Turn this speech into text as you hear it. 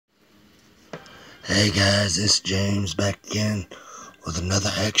Hey guys, it's James back again with another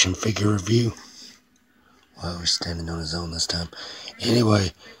action figure review. Well, we're standing on his own this time.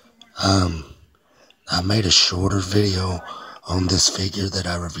 Anyway, I made a shorter video on this figure that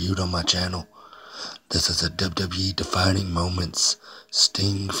I reviewed on my channel. This is a WWE Defining Moments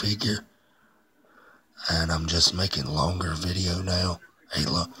Sting figure, and I'm just making longer video now.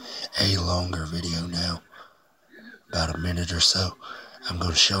 A longer video now, about a minute or so. I'm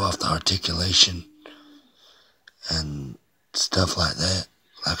going to show off the articulation and stuff like that,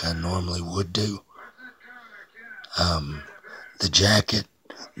 like I normally would do. The jacket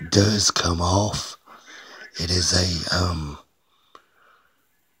does come off. It is a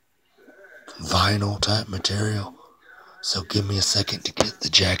vinyl type material, so give me a second to get the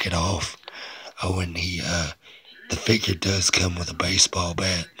jacket off. Oh, and the figure does come with a baseball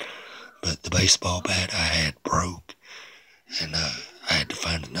bat, but the baseball bat I had broke, and I had to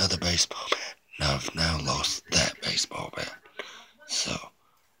find another baseball bat. Now I've now lost that baseball bat, so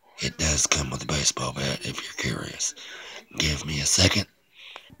it does come with a baseball bat if you're curious. Give me a second.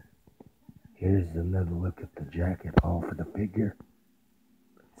 Here's another look at the jacket off of the figure.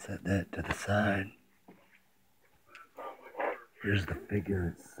 Set that to the side. Here's the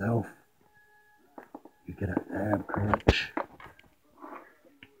figure itself. You get an ab crunch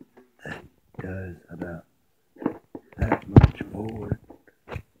that does about that much forward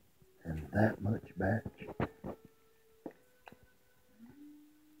and that much back.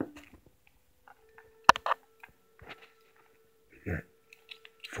 You get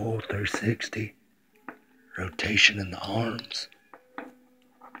full 360 rotation in the arms,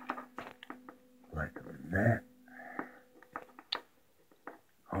 like that.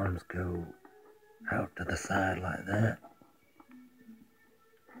 Arms go out to the side like that.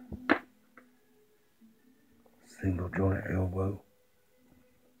 Single joint elbow,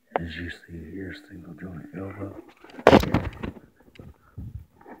 as you see here, single joint elbow.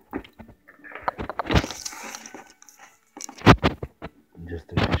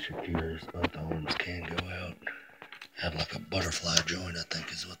 Just in case you're curious, both arms can go out. Have like a butterfly joint, I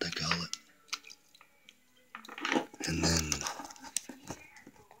think is what they call it. And then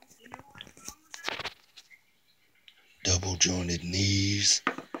double jointed knees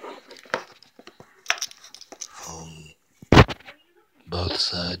on both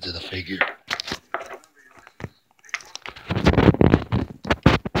sides of the figure.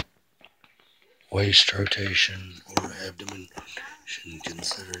 Waist rotation or abdomen, shouldn't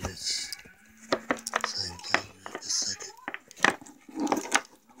consider this same thing right this second.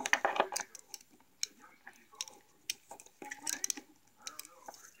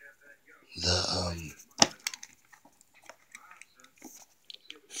 The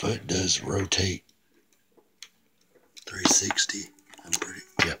foot does rotate 360.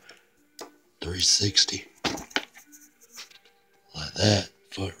 360 like that.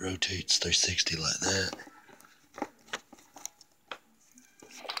 Foot rotates 360 like that.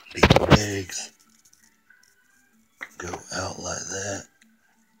 The legs go out like that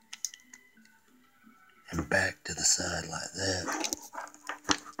and back to the side like that.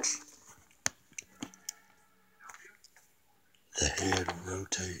 The head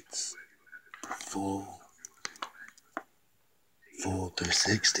rotates full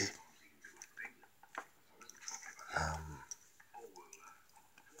 360.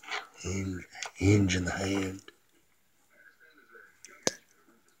 Hinge in the hand,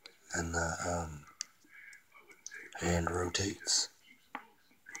 and the hand rotates.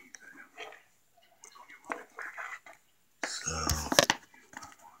 So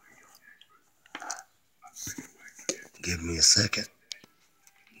give me a second.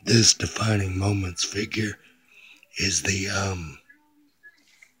 This Defining Moments figure is the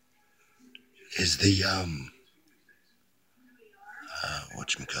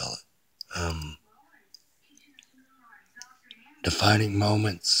whatchamacallit, Defining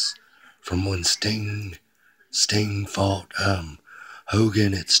Moments from when Sting fought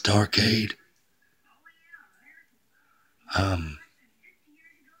Hogan at Starrcade.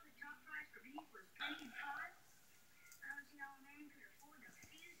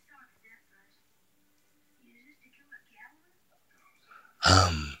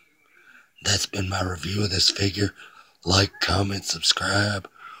 That's been my review of this figure. Like, comment, subscribe.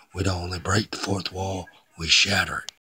 We don't only break the fourth wall, we shatter it.